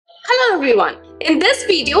Hello everyone. In this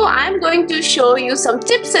video, I am going to show you some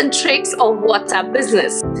tips and tricks of WhatsApp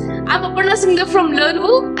business. I'm Aparna Singh from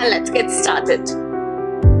Learnable and let's get started.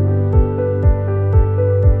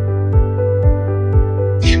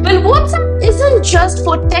 Well, WhatsApp isn't just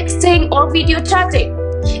for texting or video chatting.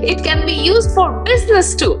 It can be used for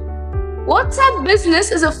business too. WhatsApp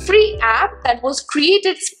Business is a free app that was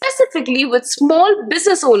created specifically with small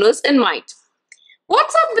business owners in mind.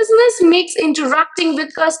 WhatsApp Business makes interacting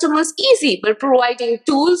with customers easy by providing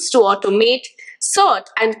tools to automate, sort,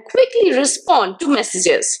 and quickly respond to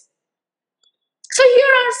messages. So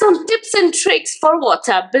here are some tips and tricks for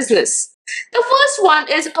WhatsApp Business. The first one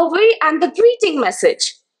is away and the greeting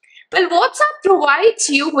message. Well, WhatsApp provides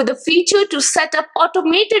you with a feature to set up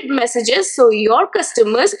automated messages so your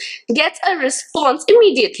customers get a response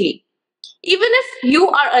immediately, even if you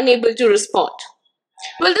are unable to respond.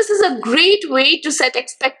 Well, this is a great way to set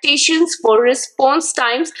expectations for response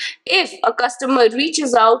times if a customer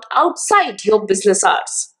reaches out outside your business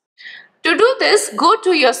hours. To do this, go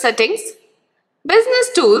to your settings, business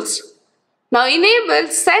tools. Now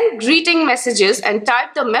enable send greeting messages and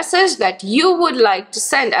type the message that you would like to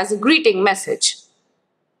send as a greeting message.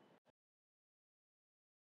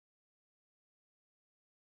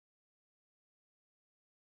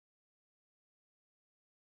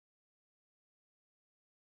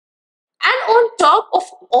 And on top of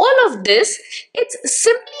all of this, it's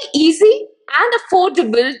simply easy and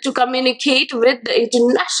affordable to communicate with the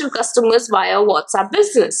international customers via WhatsApp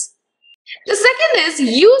Business. The second is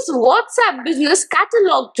use WhatsApp Business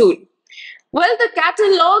Catalog tool. Well, the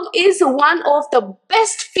catalog is one of the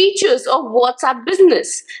best features of WhatsApp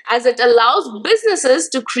Business as it allows businesses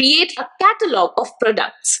to create a catalog of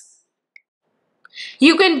products.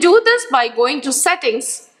 You can do this by going to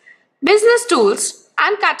Settings, Business Tools,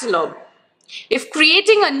 and Catalog. If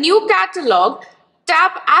creating a new catalog,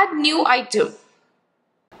 tap Add New Item.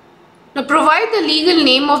 Now provide the legal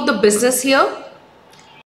name of the business here.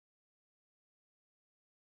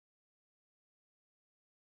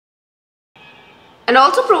 And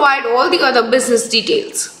also provide all the other business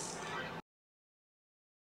details.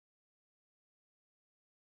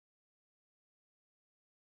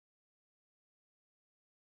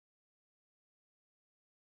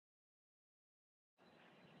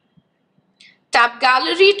 Tap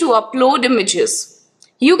Gallery to upload images.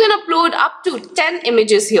 You can upload up to 10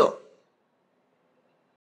 images here.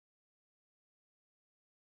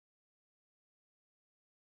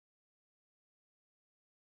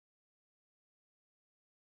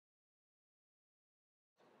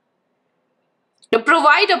 Now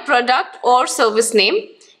provide a product or service name.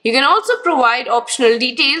 You can also provide optional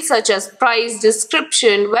details such as price,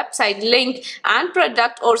 description, website link, and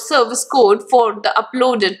product or service code for the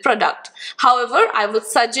uploaded product. However, I would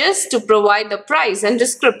suggest to provide the price and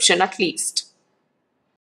description at least.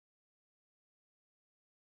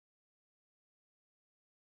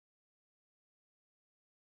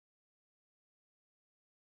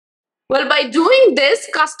 Well, by doing this,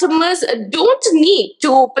 customers don't need to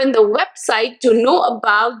open the website to know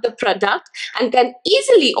about the product and can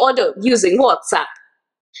easily order using WhatsApp.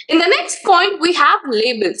 In the next point, we have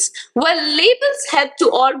labels. Well, labels help to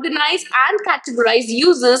organize and categorize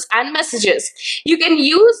users and messages. You can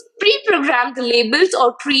use pre-programmed labels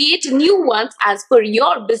or create new ones as per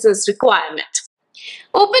your business requirement.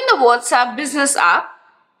 Open the WhatsApp Business app,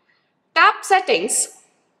 tap Settings,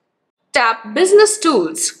 tap Business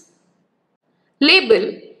Tools.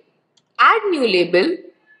 Label, add new label.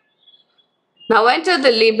 Now enter the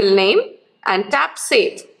label name and tap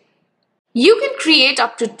Save. You can create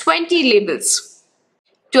up to 20 labels.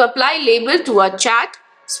 To apply label to a chat,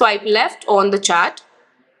 swipe left on the chat,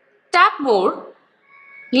 tap More,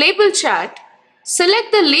 Label Chat,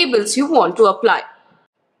 select the labels you want to apply.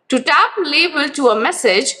 To tap label to a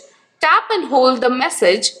message, tap and hold the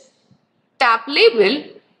message, tap Label,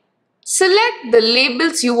 select the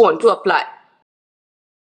labels you want to apply.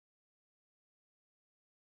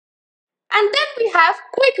 And then we have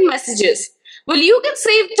quick messages. Well, you can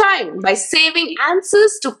save time by saving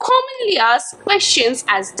answers to commonly asked questions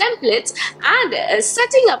as templates and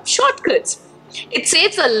setting up shortcuts. It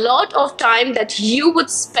saves a lot of time that you would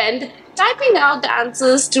spend typing out the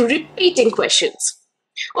answers to repeating questions.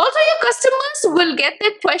 Also, your customers will get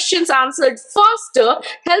their questions answered faster,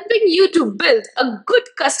 helping you to build a good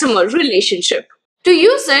customer relationship. To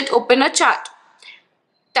use it, open a chat.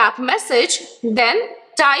 Tap Message, then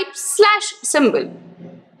type /symbol.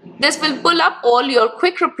 This will pull up all your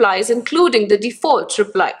quick replies, including the default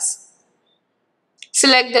replies.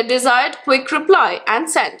 Select the desired quick reply and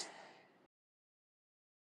send.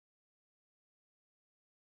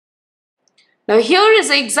 Now here is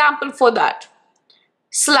an example for that.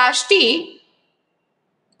 /T,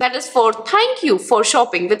 that is for thank you for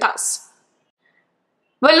shopping with us.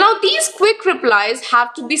 Well, now these quick replies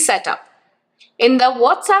have to be set up. In the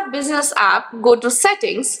WhatsApp Business app, go to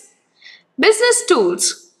Settings, Business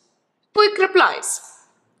Tools, Quick Replies.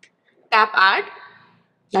 Tap Add.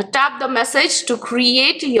 Now tap the message to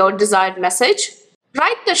create your desired message.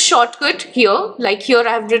 Write the shortcut here, like here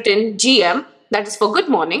I have written GM, that is for good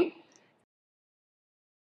morning.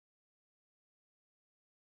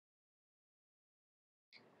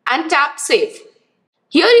 And tap Save.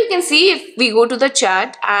 Here you can see if we go to the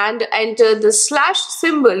chat and enter the /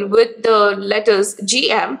 symbol with the letters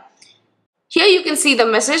GM, here you can see the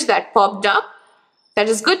message that popped up, that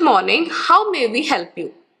is good morning, how may we help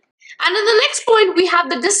you? And in the next point we have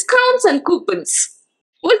the discounts and coupons.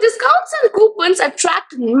 Well, discounts and coupons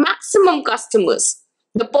attract maximum customers.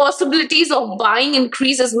 The possibilities of buying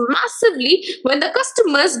increases massively when the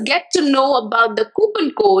customers get to know about the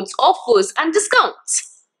coupon codes, offers and discounts.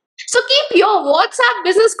 So keep your WhatsApp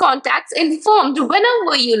business contacts informed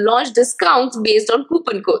whenever you launch discounts based on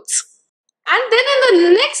coupon codes. And then in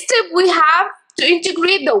the next step, we have to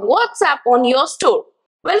integrate the WhatsApp on your store.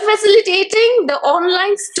 Well, facilitating the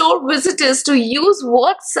online store visitors to use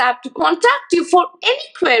WhatsApp to contact you for any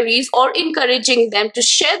queries or encouraging them to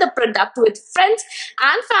share the product with friends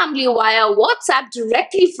and family via WhatsApp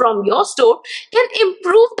directly from your store can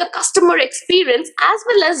improve the customer experience as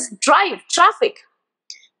well as drive traffic.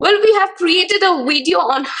 Well, we have created a video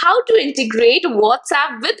on how to integrate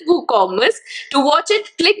WhatsApp with WooCommerce. To watch it,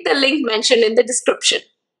 click the link mentioned in the description.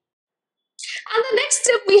 And the next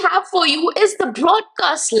step we have for you is the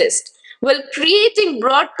broadcast list. Well, creating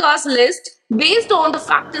broadcast list based on the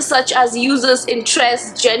factors such as users'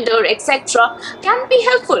 interests, gender, etc. can be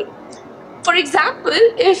helpful. For example,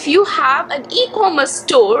 if you have an e-commerce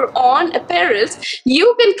store on apparels,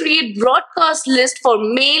 you can create broadcast list for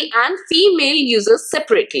male and female users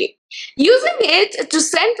separately. Using it to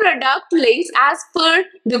send product links as per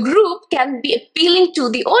the group can be appealing to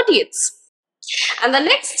the audience. And the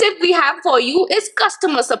next step we have for you is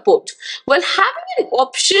customer support. Well, having an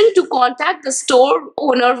option to contact the store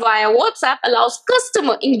owner via WhatsApp allows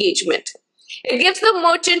customer engagement. It gives the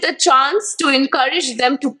merchant a chance to encourage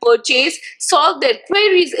them to purchase, solve their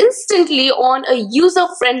queries instantly on a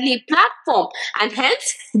user-friendly platform and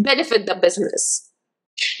hence benefit the business.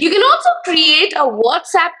 You can also create a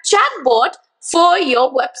WhatsApp chatbot for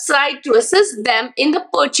your website to assist them in the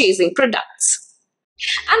purchasing products.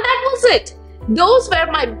 And that was it. Those were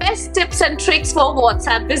my best tips and tricks for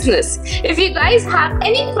WhatsApp business. If you guys have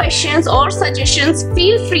any questions or suggestions,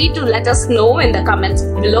 feel free to let us know in the comments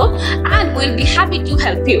below and we'll be happy to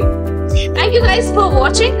help you. Thank you guys for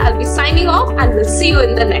watching. I'll be signing off and we'll see you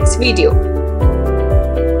in the next video.